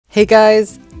Hey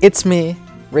guys, it's me,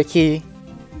 Ricky,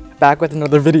 back with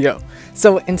another video.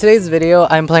 So in today's video,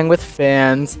 I'm playing with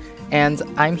fans, and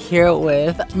I'm here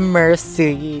with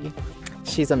Mercy.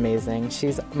 She's amazing.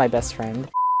 She's my best friend.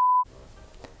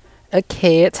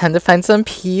 Okay, time to find some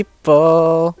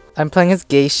people. I'm playing as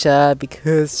GEISHA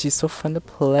because she's so fun to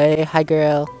play. Hi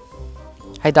girl.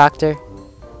 Hi doctor.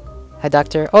 Hi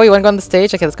doctor. Oh, you wanna go on the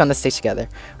stage? Okay, let's go on the stage together.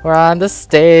 We're on the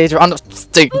stage. We're on the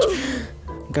stage.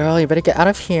 Girl, you better get out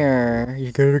of here.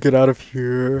 You gotta get out of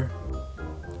here.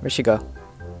 Where'd she go?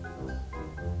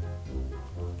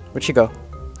 Where'd she go?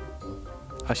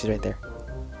 Oh, she's right there.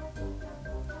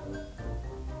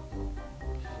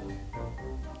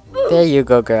 There you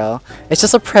go, girl. It's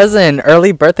just a present.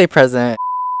 Early birthday present.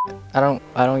 I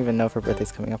don't even know if her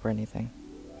birthday's coming up or anything.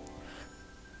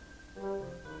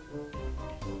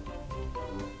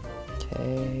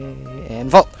 Okay,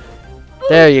 and vault.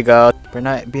 There you go. Better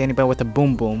not be anybody with a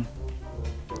boom boom.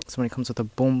 Somebody comes with a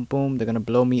boom boom, they're gonna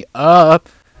blow me up.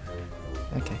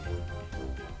 Okay.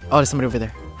 Oh, there's somebody over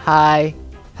there. Hi.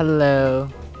 Hello.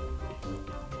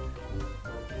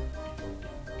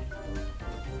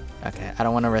 Okay, I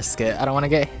don't want to risk it. I don't want to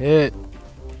get hit.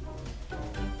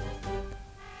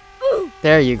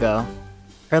 There you go.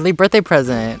 Early birthday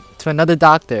present to another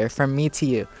doctor from me to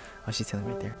you. Oh, she's healing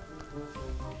right there.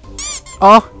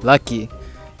 Oh, lucky.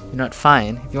 You know what,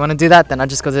 fine. If you want to do that, then I'll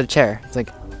just go to the chair. It's like,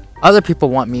 other people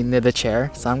want me near the chair,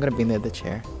 so I'm gonna be near the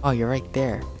chair. Oh, you're right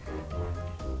there.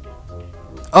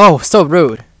 Oh, so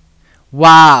rude.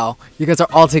 Wow, you guys are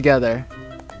all together.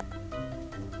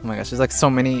 Oh my gosh, there's like so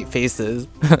many faces.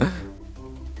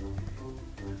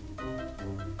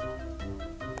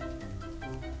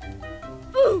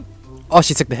 Oh,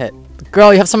 she took the hit.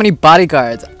 Girl, you have so many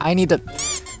bodyguards. I need to...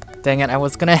 Dang it, I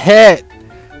was gonna hit.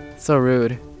 So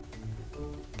rude.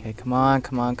 Okay, come on,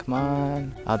 come on, come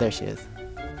on. Oh, there she is.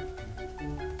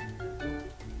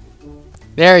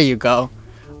 There you go.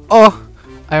 Oh,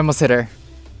 I almost hit her.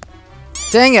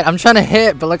 Dang it, I'm trying to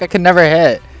hit, but like I could never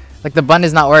hit. Like the button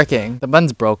is not working. The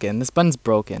button's broken. This button's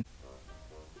broken.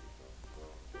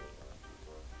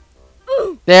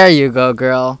 There you go,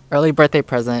 girl. Early birthday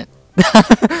present.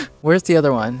 Where's the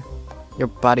other one? Your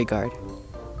bodyguard.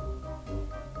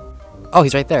 Oh,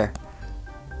 he's right there.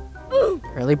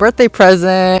 Early birthday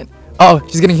present. Oh,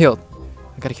 she's getting healed.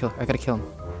 I gotta kill her. I gotta kill him.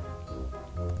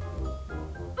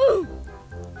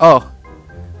 Oh.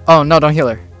 Oh, no, don't heal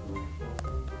her.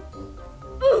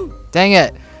 Dang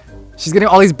it. She's getting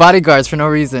all these bodyguards for no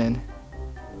reason.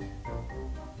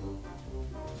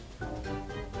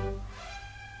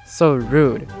 So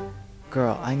rude.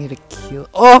 Girl, I need to kill...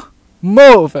 Oh!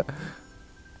 Move!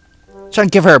 Trying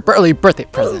to give her a early birthday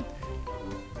present.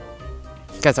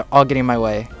 You guys are all getting in my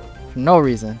way. For no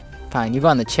reason. Fine, you go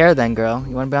on the chair then, girl.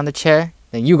 You wanna be on the chair?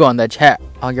 Then you go on the chair.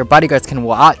 Oh, your bodyguards can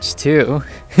watch, too.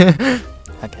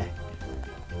 Okay.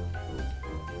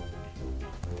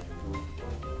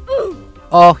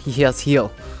 Oh, he has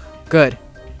heal. Good.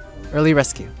 Early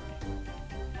rescue.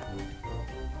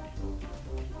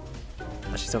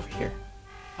 Oh, she's over here.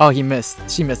 Oh, he missed.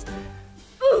 She missed.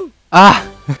 Ah!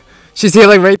 She's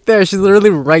healing right there. She's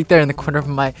literally right there in the corner of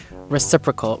my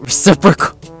reciprocal.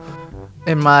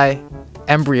 In my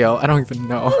embryo. I don't even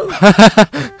know.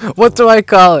 What do I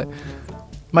call it?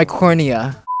 My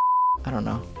cornea. I don't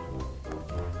know.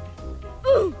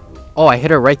 Oh, I hit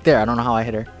her right there. I don't know how I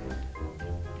hit her.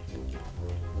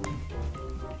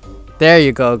 There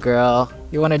you go, girl.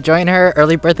 You want to join her?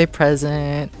 Early birthday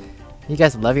present. You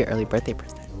guys love your early birthday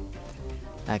present.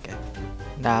 Okay.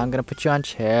 Now I'm gonna put you on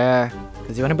chair.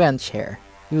 Because you want to be on chair.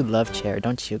 You love chair,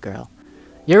 don't you, girl?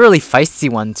 You're a really feisty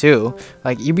one, too.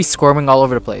 Like, you be squirming all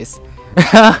over the place.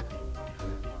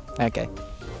 Okay.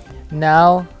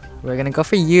 Now, we're gonna go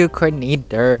for you,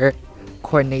 coordinator.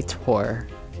 Coordinator.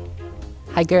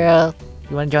 Hi, girl.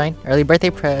 You wanna join? Early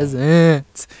birthday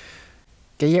present.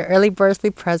 Get your early birthday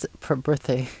present.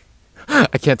 Birthday.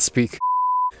 I can't speak.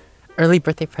 Early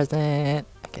birthday present.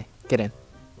 Okay, get in.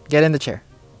 Get in the chair.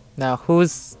 Now,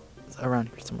 who's around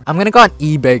here somewhere? I'm gonna go on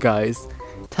eBay, guys.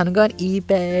 Time to go on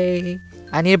eBay.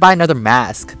 I need to buy another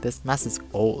mask. This mask is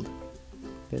old.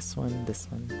 This one, this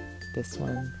one, this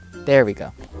one. There we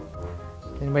go.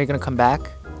 Anybody gonna come back?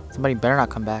 Somebody better not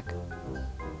come back.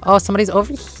 Oh, somebody's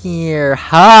over here.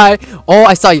 Hi. Oh,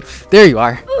 I saw you. There you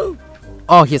are.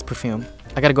 Oh, he has perfume.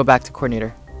 I gotta go back to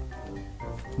coordinator.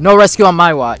 No rescue on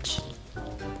my watch.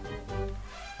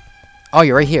 Oh,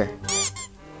 you're right here.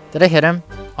 Did I hit him?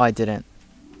 Oh, I didn't.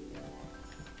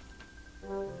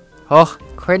 Oh,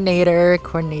 coordinator.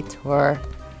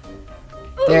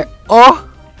 There. Oh!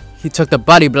 He took the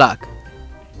body block.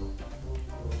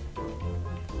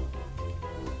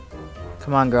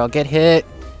 Come on, girl. Get hit.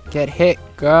 Get hit,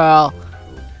 girl.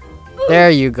 There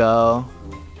you go.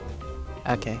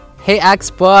 Okay. Hey,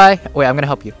 Axe boy. Wait, I'm gonna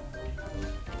help you.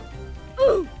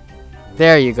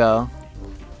 There you go.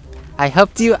 I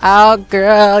helped you out,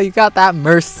 girl. You got that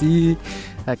mercy.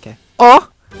 Okay. Oh!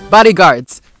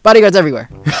 Bodyguards. Bodyguards everywhere.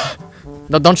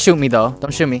 No, don't shoot me, though.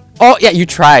 Don't shoot me. Oh, yeah, you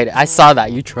tried. I saw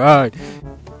that. You tried.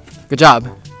 Good job.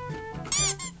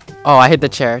 Oh, I hit the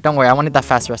chair. Don't worry. I wanted that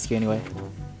fast rescue anyway.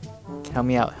 Help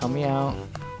me out. Help me out.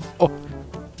 Oh.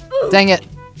 Dang it.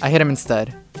 I hit him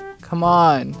instead. Come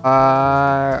on.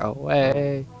 Far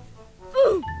away.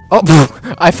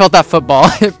 Oh, I felt that football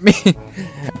hit me.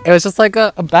 It was just like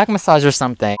a back massage or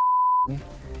something.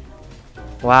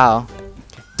 Wow.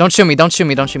 Don't shoot me. Don't shoot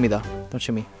me. Don't shoot me, though. Don't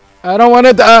shoot me. I don't want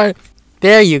to die.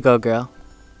 There you go, girl.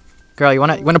 Girl, you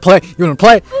wanna play? You wanna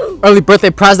play? Early birthday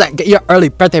present. Get your early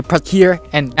birthday present here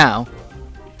and now.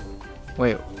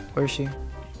 Wait, where is she?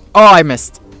 Oh, I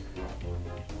missed.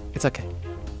 It's okay.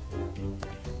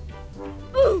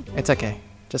 It's okay.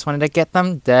 Just wanted to get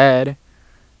them dead.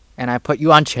 And I put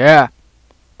you on chair.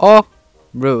 Oh,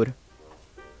 rude.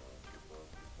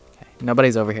 Okay,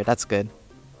 nobody's over here. That's good.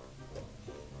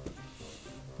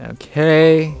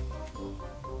 Okay.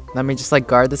 Let me just like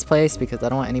guard this place because I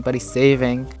don't want anybody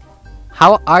saving.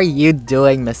 How are you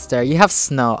doing, mister? You have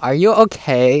snow. Are you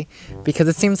okay? Because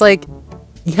it seems like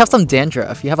you have some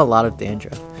dandruff. You have a lot of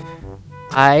dandruff.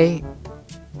 I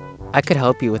could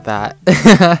help you with that.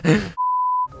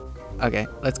 Okay,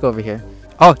 let's go over here.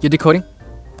 Oh, you're decoding?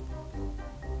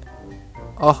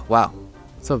 Oh, wow.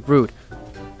 So rude.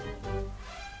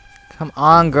 Come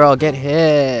on, girl. Get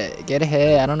hit. Get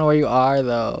hit. I don't know where you are,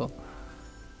 though.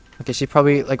 Okay, she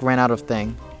probably, like, ran out of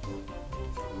thing.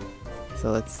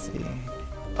 So, let's see.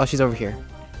 Oh, she's over here.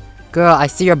 Girl, I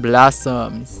see your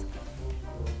blossoms.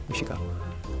 Where'd she go?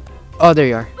 Oh, there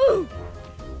you are.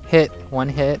 Hit. One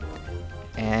hit.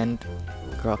 And,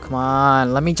 girl, come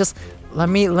on. Let me just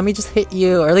hit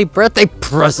you. Early birthday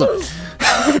present.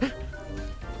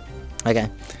 Okay.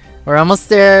 We're almost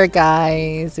there,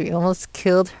 guys. We almost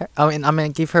killed her. Oh, and I'm gonna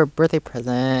give her a birthday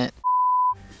present.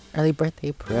 Early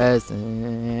birthday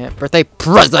present. Birthday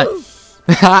present!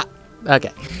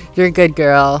 Okay. You're a good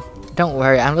girl. Don't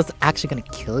worry. I'm just actually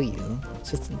gonna kill you. It's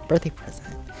just a birthday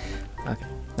present. Okay.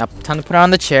 Now, time to put her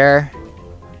on the chair.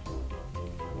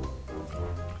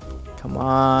 Come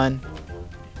on.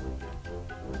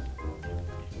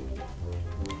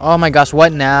 Oh my gosh,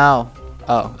 what now?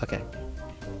 Oh, okay.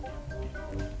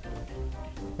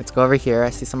 Let's go over here.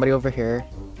 I see somebody over here.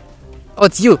 Oh,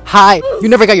 it's you. Hi. You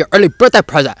never got your early birthday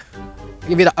present. I'll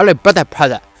give you the early birthday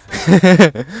present.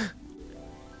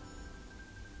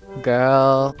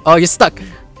 Girl. Oh, you're stuck.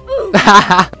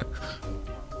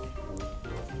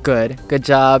 Good. Good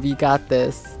job. You got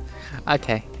this.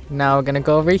 Okay. Now we're gonna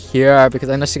go over here because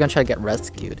I know she's gonna try to get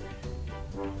rescued.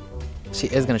 She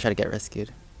is gonna try to get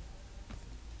rescued.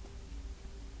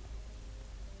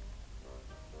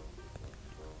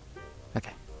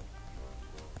 Okay.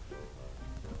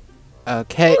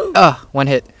 Okay. Oh, one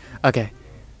hit. Okay.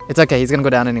 It's okay. He's gonna go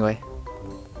down anyway.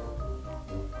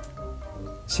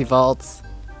 She vaults.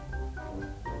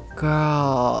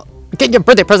 Girl. Get your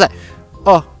birthday present.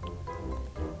 Oh.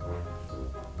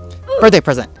 Birthday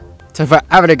present. So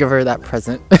forever to give her that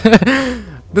present.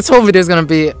 This whole video is gonna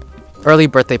be early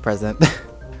birthday present.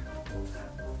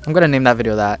 I'm gonna name that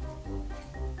video that.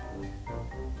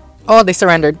 Oh, they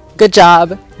surrendered. Good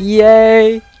job.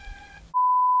 Yay.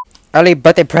 Early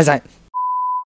birthday present.